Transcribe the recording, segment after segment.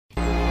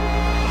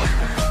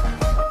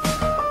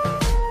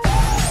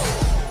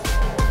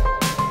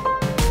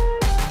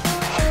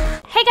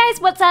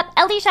what's up?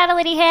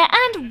 LDShadowLady here,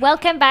 and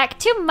welcome back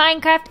to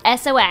Minecraft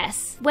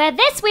SOS, where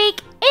this week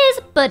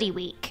is Buddy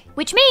Week,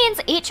 which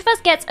means each of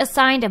us gets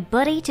assigned a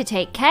buddy to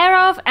take care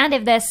of, and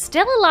if they're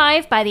still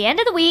alive by the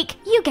end of the week,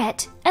 you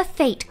get a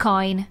fate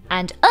coin.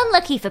 And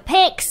unlucky for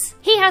Pix,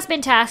 he has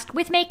been tasked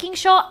with making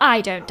sure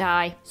I don't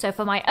die. So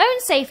for my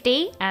own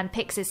safety and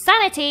Pix's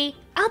sanity,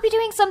 I'll be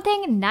doing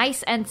something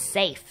nice and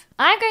safe.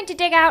 I'm going to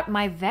dig out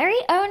my very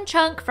own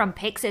chunk from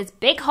Pix's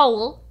big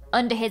hole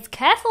under his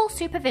careful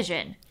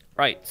supervision.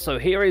 Right, so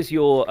here is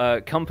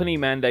your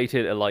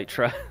company-mandated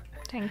elytra.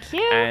 Thank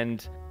you.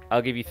 And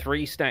I'll give you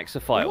 3 stacks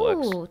of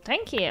fireworks. Ooh,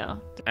 thank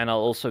you. And I'll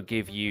also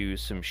give you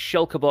some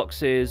shulker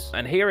boxes.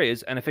 And here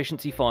is an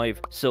Efficiency 5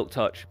 Silk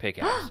Touch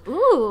pickaxe.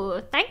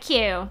 Ooh, thank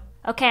you.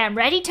 Okay, I'm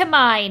ready to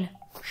mine.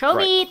 Show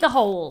me the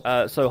hole.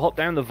 So hop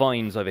down the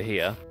vines over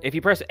here. If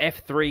you press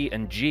F3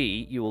 and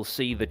G, you will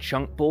see the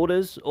chunk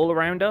borders all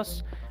around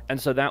us. And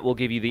so that will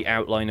give you the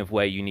outline of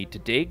where you need to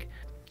dig.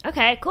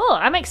 Okay, cool.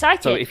 I'm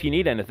excited. So if you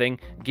need anything,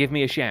 give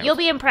me a shout. You'll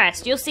be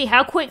impressed. You'll see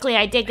how quickly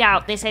I dig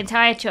out this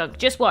entire chunk.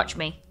 Just watch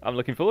me. I'm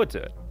looking forward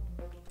to it.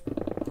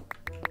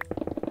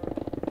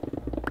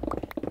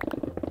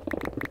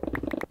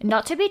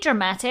 Not to be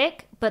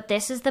dramatic, but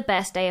this is the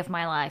best day of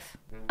my life.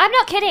 I'm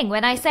not kidding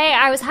when I say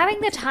I was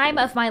having the time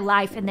of my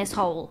life in this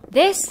hole.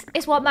 This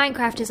is what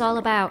Minecraft is all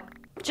about.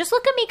 Just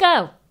look at me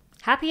go.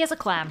 Happy as a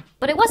clam.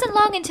 But it wasn't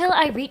long until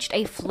I reached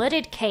a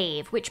flooded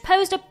cave, which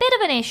posed a bit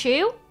of an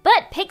issue.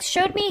 But Pix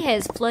showed me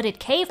his flooded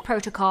cave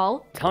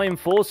protocol. Time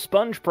for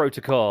sponge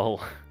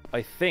protocol.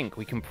 I think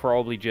we can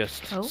probably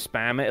just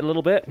spam it a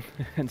little bit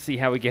and see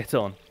how we get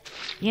on.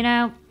 You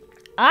know,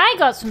 I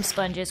got some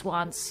sponges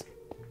once,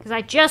 because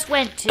I just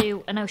went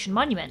to an ocean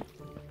monument.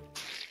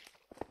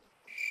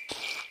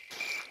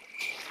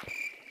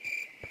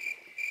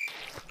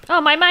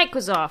 Oh, my mic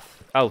was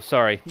off. Oh,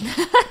 sorry.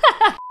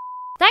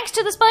 Thanks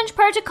to the sponge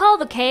protocol,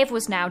 the cave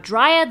was now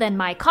drier than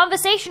my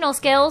conversational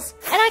skills,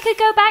 and I could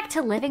go back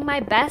to living my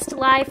best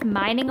life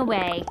mining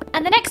away.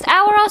 And the next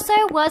hour or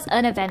so was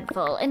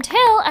uneventful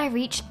until I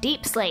reached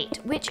Deep Slate,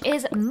 which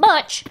is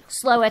much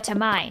slower to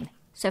mine.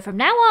 So from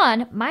now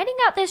on, mining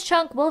out this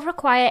chunk will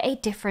require a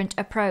different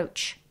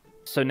approach.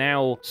 So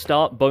now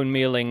start bone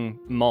mealing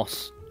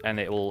moss and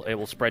it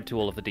will spread to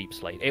all of the deep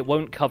slate. It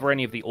won't cover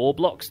any of the ore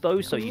blocks though,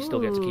 so you still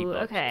get to keep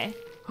those. Okay.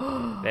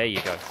 There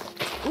you go.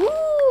 Ooh,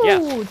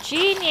 yeah.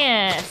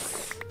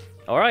 Genius.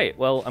 All right,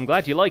 well, I'm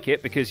glad you like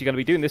it because you're going to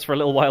be doing this for a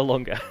little while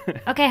longer.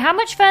 Okay, how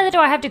much further do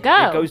I have to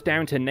go? It goes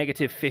down to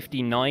negative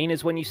 59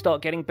 is when you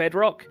start getting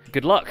bedrock.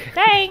 Good luck.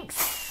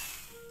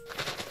 Thanks.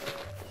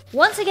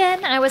 Once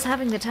again, I was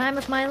having the time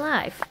of my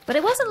life, but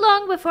it wasn't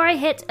long before I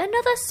hit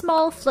another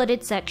small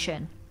flooded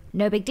section.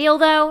 No big deal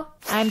though,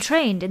 I'm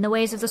trained in the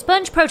ways of the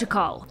sponge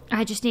protocol.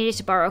 I just needed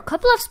to borrow a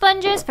couple of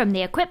sponges from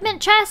the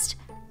equipment chest,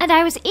 and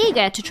I was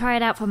eager to try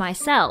it out for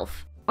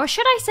myself. Or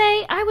should I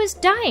say, I was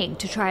dying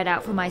to try it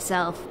out for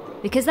myself,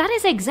 because that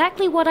is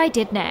exactly what I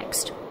did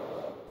next.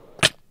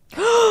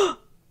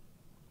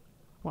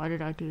 Why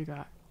did I do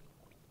that?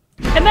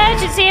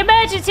 Emergency!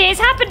 Emergency! It's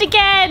happened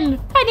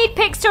again! I need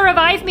Pix to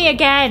revive me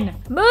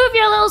again! Move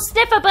your little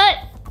sniffer butt!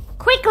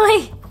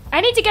 Quickly!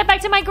 I need to get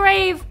back to my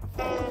grave!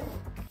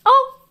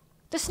 Oh!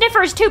 The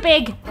sniffer is too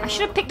big! I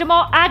should have picked a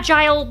more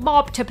agile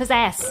mob to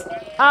possess.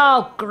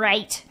 Oh,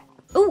 great.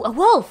 Ooh, a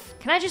wolf!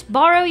 Can I just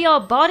borrow your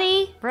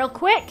body real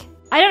quick?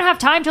 I don't have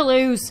time to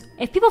lose.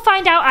 If people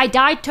find out I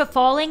died to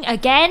falling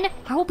again,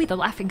 I will be the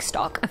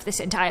laughingstock of this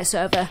entire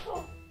server.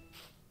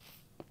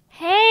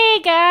 Hey,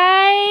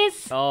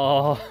 guys!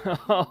 Oh,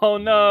 oh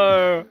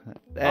no!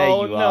 There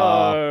you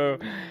are.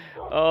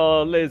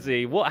 Oh,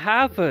 Lizzie, what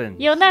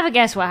happened? You'll never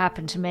guess what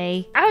happened to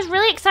me. I was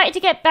really excited to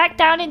get back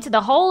down into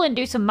the hole and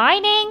do some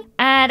mining,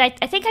 and I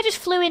think I just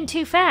flew in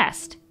too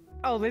fast.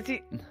 Oh,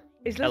 Lizzie.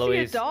 Is Lizzie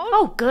Eloise. a dog?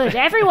 Oh, good.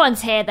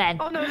 Everyone's here then.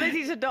 Oh no,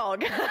 Lizzie's a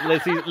dog.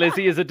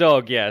 Lizzie is a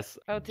dog, yes.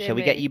 Oh, dear Shall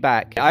we me. get you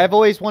back? I've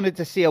always wanted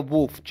to see a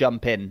wolf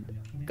jump in.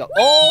 Go,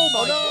 oh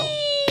my god!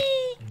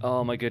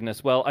 Oh my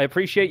goodness. Well, I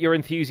appreciate your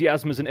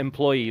enthusiasm as an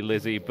employee,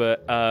 Lizzie,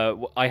 but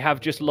I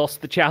have just lost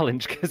the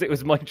challenge because it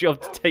was my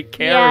job to take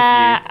care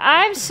of you.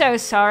 I'm so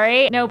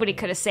sorry. Nobody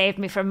could have saved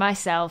me from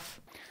myself.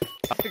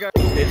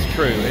 It's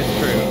true, it's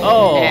true.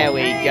 Oh! There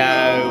we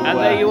go. And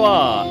there you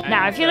are.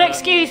 Now, if you'll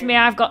excuse me,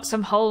 I've got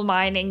some hole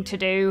mining to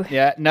do.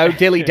 Yeah, no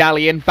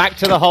dilly-dallying. Back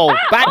to the hole.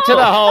 Back to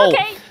the hole.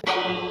 Okay.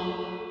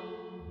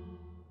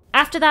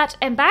 After that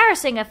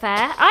embarrassing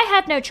affair, I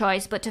had no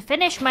choice but to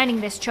finish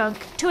mining this chunk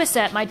to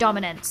assert my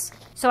dominance.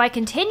 So I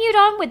continued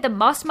on with the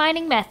moss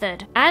mining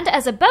method, and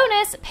as a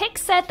bonus,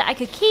 Pix said that I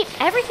could keep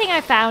everything I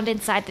found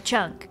inside the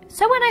chunk.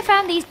 So when I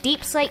found these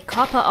deep slate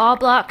copper ore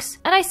blocks,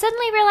 and I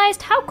suddenly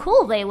realized how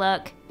cool they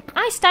look,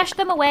 I stashed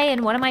them away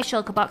in one of my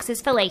shulker boxes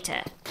for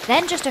later.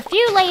 Then just a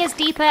few layers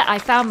deeper, I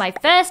found my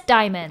first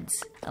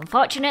diamonds.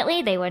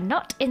 Unfortunately, they were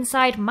not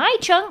inside my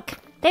chunk.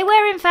 They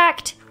were, in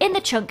fact, in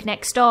the chunk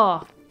next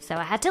door. So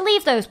I had to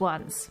leave those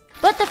ones.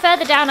 But the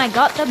further down I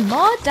got, the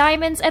more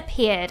diamonds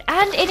appeared,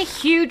 and in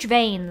huge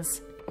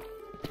veins.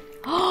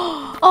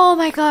 Oh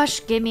my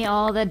gosh, give me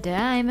all the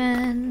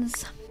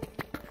diamonds.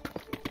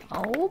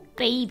 Oh,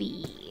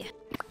 baby.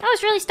 I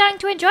was really starting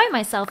to enjoy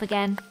myself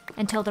again,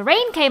 until the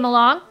rain came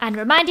along and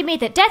reminded me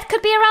that death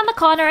could be around the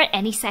corner at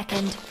any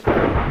second.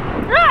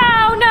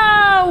 Oh,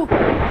 no!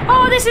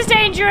 Oh, this is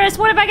dangerous!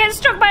 What if I get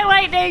struck by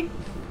lightning?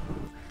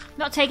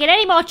 Not taking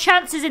any more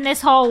chances in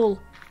this hole.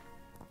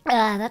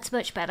 That's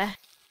much better.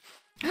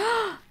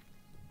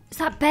 Is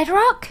that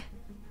bedrock?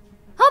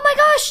 Oh my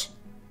gosh!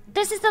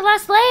 This is the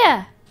last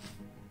layer.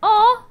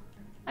 Oh,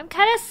 I'm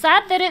kind of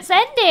sad that it's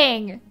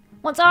ending.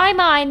 Once I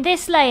mine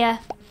this layer,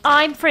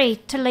 I'm free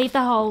to leave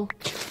the hole.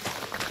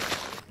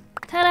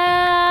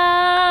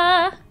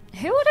 Ta-da!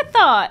 Who would have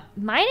thought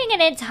mining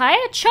an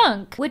entire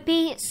chunk would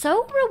be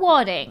so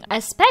rewarding,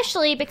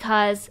 especially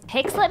because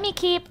pigs let me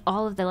keep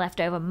all of the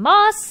leftover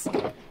moss.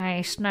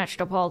 I snatched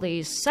up all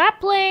these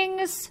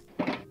saplings.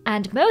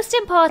 And most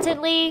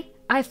importantly,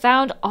 I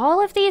found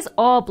all of these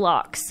ore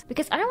blocks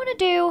because I want to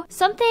do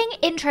something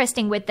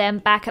interesting with them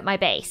back at my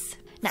base.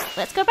 Now,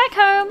 let's go back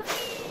home.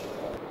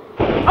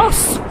 Oh,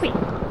 sweet.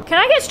 Can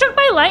I get struck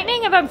by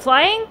lightning if I'm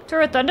flying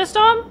through a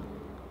thunderstorm?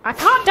 I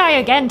can't die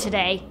again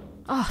today.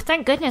 Oh,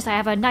 thank goodness I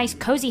have a nice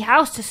cozy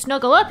house to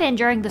snuggle up in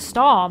during the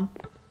storm.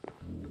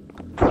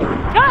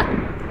 Ah!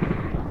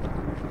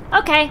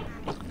 Okay,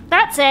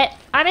 that's it.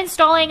 I'm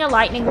installing a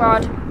lightning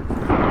rod.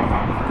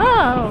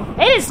 Oh,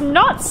 it is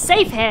not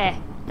safe here.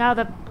 Now,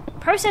 the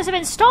process of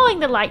installing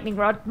the lightning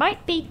rod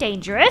might be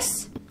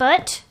dangerous,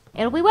 but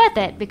it'll be worth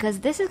it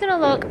because this is gonna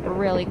look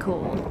really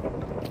cool.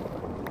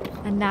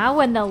 And now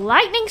when the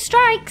lightning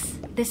strikes,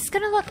 this is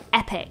gonna look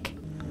epic.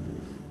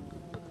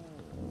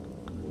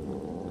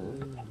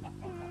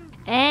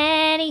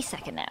 Any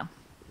second now.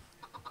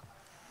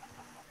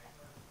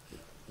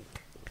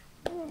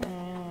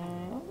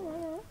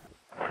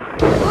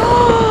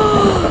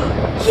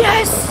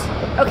 Yes!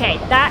 Okay,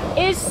 that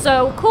is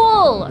so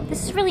cool!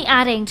 This is really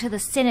adding to the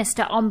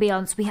sinister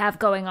ambiance we have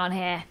going on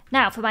here.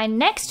 Now, for my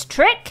next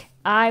trick,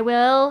 I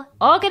will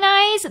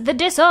organize the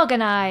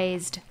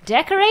disorganized.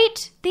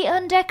 Decorate the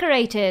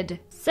undecorated.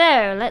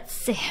 So, let's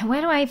see.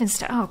 Where do I even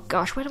start? Oh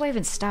gosh, where do I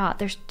even start?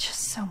 There's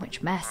just so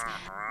much mess.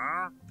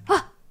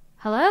 Oh,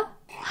 hello?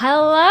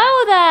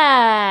 Hello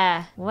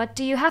there! What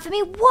do you have for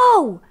me?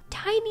 Whoa!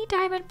 Tiny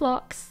diamond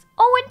blocks.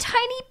 Oh, and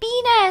tiny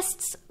bee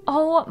nests.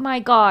 Oh my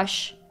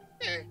gosh.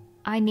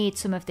 I need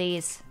some of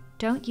these.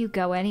 Don't you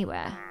go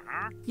anywhere.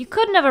 You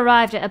couldn't have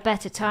arrived at a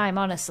better time,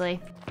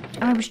 honestly.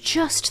 I was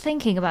just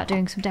thinking about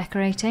doing some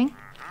decorating.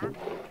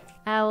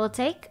 I will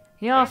take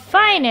your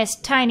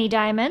finest tiny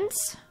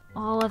diamonds,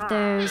 all of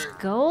those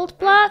gold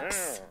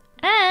blocks,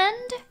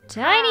 and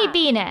tiny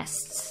bee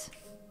nests.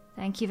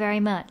 Thank you very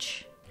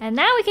much. And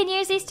now we can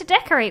use these to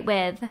decorate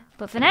with.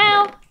 But for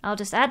now, I'll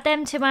just add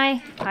them to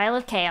my pile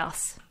of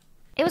chaos.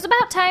 It was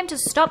about time to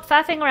stop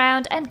faffing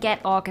around and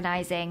get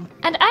organizing.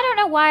 And I don't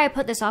know why I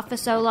put this off for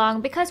so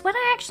long, because when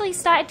I actually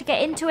started to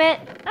get into it,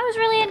 I was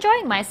really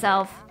enjoying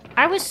myself.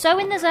 I was so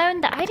in the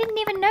zone that I didn't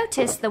even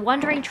notice the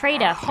wandering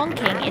trader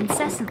honking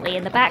incessantly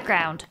in the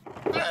background.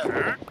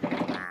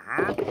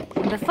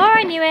 And before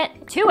I knew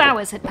it, 2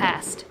 hours had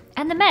passed,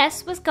 and the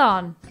mess was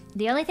gone.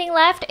 The only thing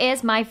left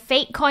is my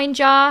fake coin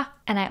jar,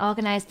 and I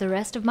organized the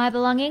rest of my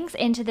belongings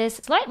into this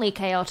slightly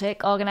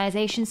chaotic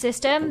organization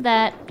system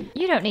that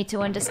you don't need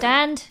to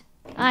understand.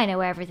 I know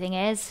where everything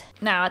is.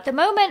 Now, at the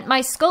moment, my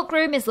skulk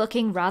room is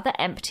looking rather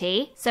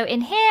empty, so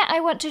in here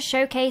I want to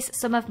showcase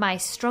some of my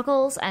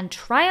struggles and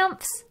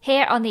triumphs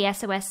here on the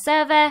SOS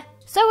server.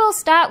 So we'll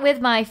start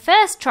with my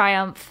first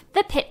triumph,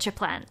 the pitcher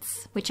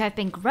plants, which I've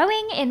been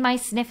growing in my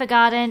sniffer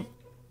garden.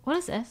 What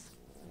is this?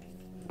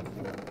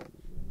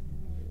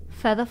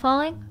 Feather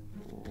falling?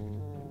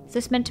 Is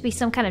this meant to be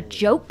some kind of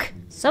joke?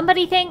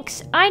 Somebody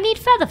thinks I need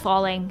feather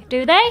falling,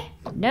 do they?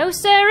 No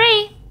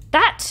siree.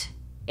 That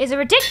is a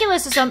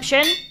ridiculous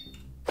assumption.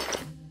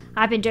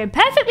 I've been doing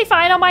perfectly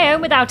fine on my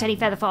own without any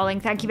feather falling,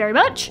 thank you very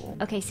much.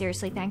 Okay,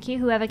 seriously, thank you,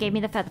 whoever gave me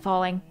the feather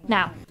falling.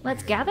 Now,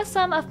 let's gather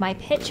some of my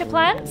pitcher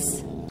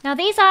plants. Now,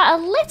 these are a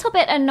little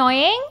bit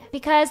annoying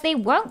because they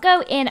won't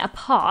go in a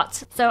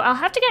pot, so I'll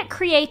have to get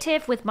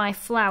creative with my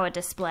flower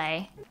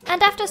display.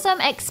 And after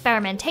some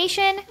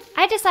experimentation,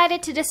 I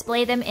decided to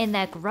display them in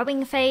their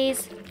growing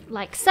phase,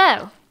 like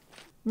so.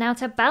 Now,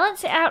 to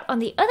balance it out on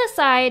the other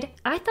side,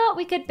 I thought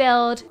we could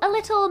build a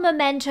little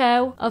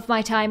memento of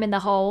my time in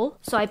the hole.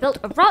 So I built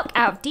a rock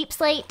out of deep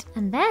slate,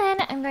 and then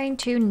I'm going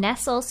to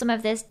nestle some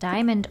of this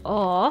diamond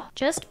ore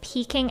just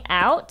peeking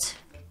out,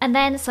 and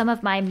then some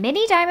of my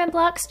mini diamond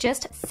blocks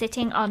just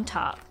sitting on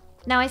top.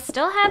 Now, I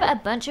still have a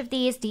bunch of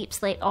these deep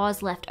slate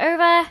ores left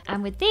over,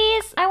 and with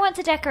these, I want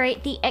to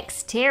decorate the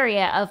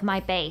exterior of my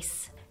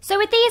base. So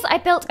with these, I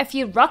built a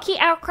few rocky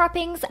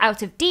outcroppings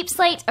out of deep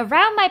slate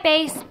around my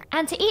base,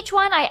 and to each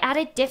one I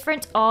added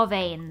different ore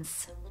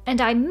veins. And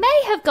I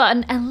may have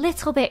gotten a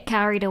little bit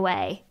carried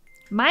away.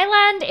 My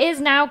land is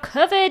now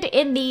covered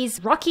in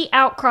these rocky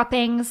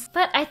outcroppings,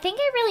 but I think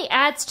it really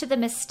adds to the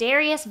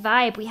mysterious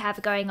vibe we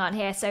have going on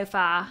here so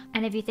far.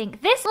 And if you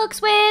think this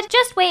looks weird,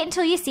 just wait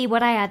until you see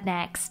what I add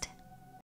next.